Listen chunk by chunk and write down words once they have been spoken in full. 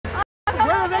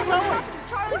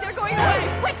They're going away.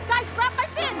 Quick, guys, grab my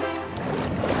fin.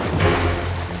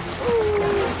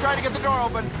 Ooh, try to get the door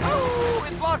open. Ooh,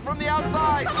 it's locked from the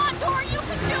outside. Come on, Dory, you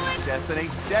can do it. Destiny,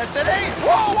 Destiny!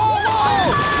 Whoa, whoa,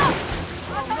 whoa!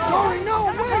 Dory, no,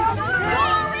 wait!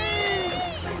 Dory!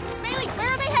 Bailey, where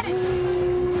are they headed?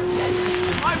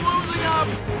 I'm losing them!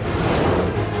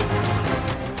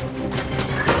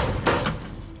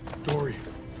 Dory,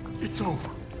 it's over.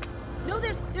 No,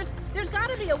 there's got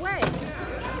to be a way.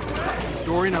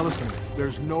 Dory, now listen.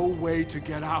 There's no way to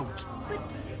get out. But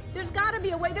there's got to be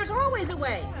a way. There's always a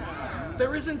way.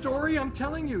 There isn't, Dory. I'm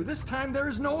telling you. This time there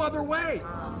is no other way.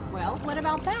 Well, what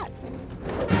about that?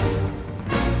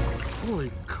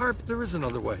 Holy carp, there is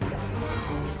another way.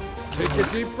 Take a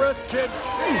deep breath, kid.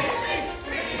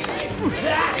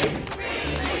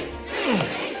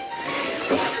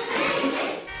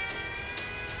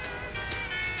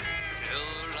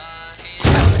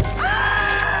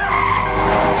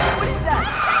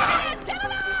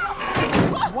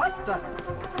 What the?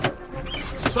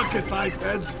 Suck it,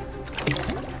 bipeds.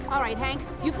 All right, Hank,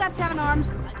 you've got 7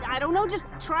 arms. I don't know, just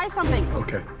try something.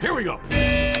 Okay, here we go.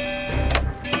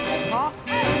 Huh?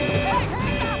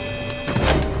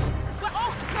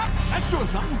 That's doing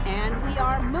something. And we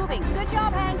are moving. Good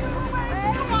job, Hank.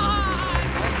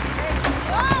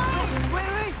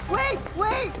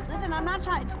 Wait! Listen, I'm not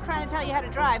trying to tell you how to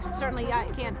drive. Certainly, I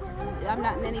can't. I'm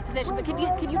not in any position. But can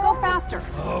you go faster?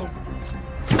 Oh.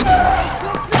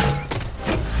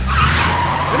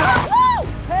 Woo!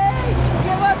 Hey,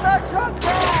 give us our truck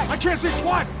back! I can't see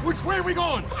squat. Which way are we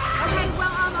going? Okay,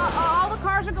 well, all the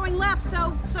cars are going left,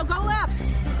 so go left.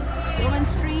 Gilman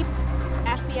Street,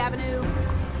 Ashby Avenue,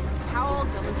 Powell,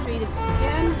 Gilman Street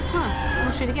again.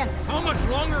 Gilman Street again. How much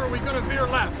longer are we going to veer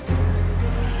left?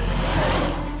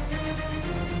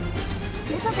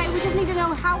 It's okay, we just need to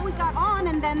know how we got on,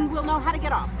 and then we'll know how to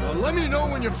get off. Well, let me know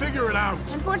when you figure it out.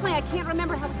 Unfortunately, I can't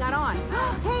remember how we got on.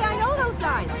 Hey, I know those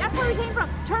guys. That's where we came from.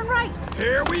 Turn right.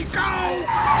 Here we go!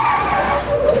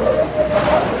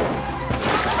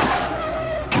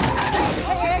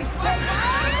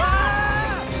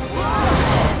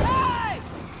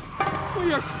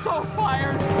 We are so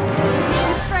fired.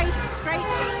 Keep straight.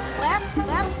 Left.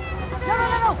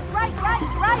 No. Right.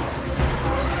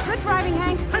 Good driving,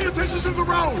 Hank. Pay attention to the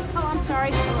road! Oh, I'm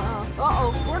sorry.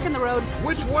 Uh-oh, fork in the road.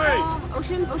 Which way?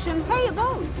 Ocean. Hey, a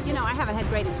boat. You know, I haven't had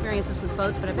great experiences with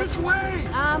boats, but I bet... Which way?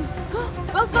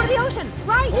 Boats go to the ocean.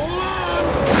 Right. Hold on!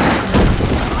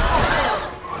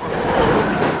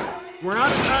 We're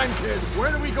out of time, kid.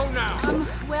 Where do we go now?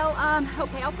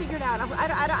 Okay, I'll figure it out.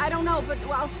 I don't know, but,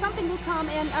 well, something will come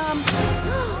and,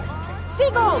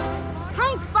 Seagulls!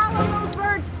 Hank, follow those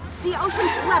birds. The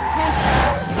ocean's left, Hank.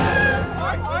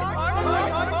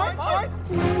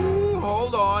 Ooh,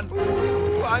 hold on.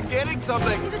 Ooh, I'm getting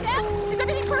something. Is it that? Is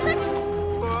everything perfect?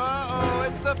 Ooh, uh-oh,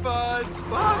 it's the fuzz.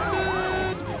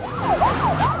 Busted!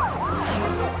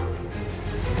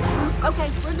 Okay,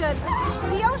 we're good.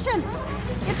 The ocean!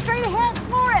 It's straight ahead.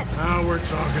 Floor it. Now we're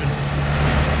talking.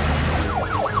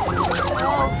 Uh-oh.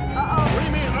 What do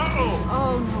you mean, uh-oh?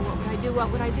 Oh, no. What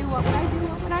would I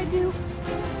do?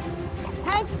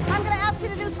 Hank, I'm gonna ask you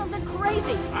to do something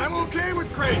crazy. I'm okay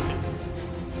with crazy.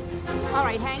 All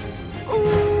right, Hank.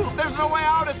 Ooh, there's no way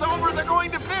out. It's over. They're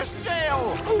going to fish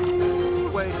jail. Ooh,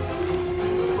 wait.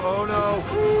 Ooh, oh, no.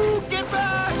 Ooh, get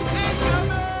back.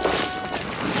 Incoming!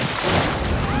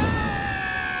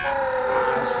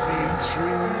 I see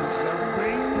trees of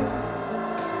green,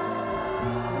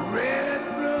 red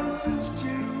roses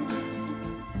too.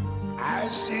 I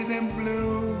see them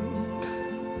bloom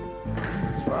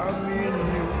for me and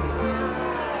you.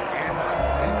 And I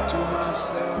think to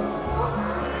myself,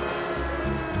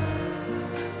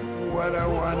 what a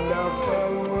wonderful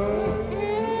world.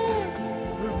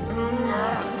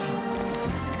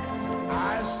 I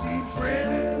see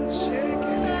friends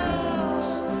shaking hands,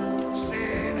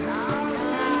 saying how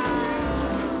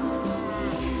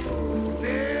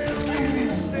they're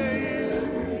really saying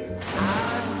I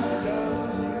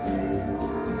love you.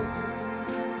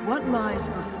 What lies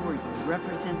before you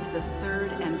represents the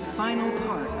third and final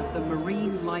part of the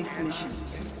marine life mission: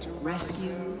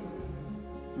 rescue,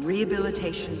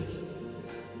 rehabilitation,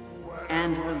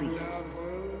 and release.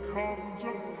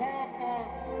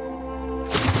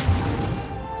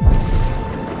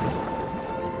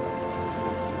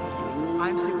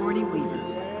 I'm Sigourney Weaver.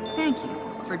 Thank you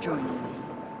for joining me.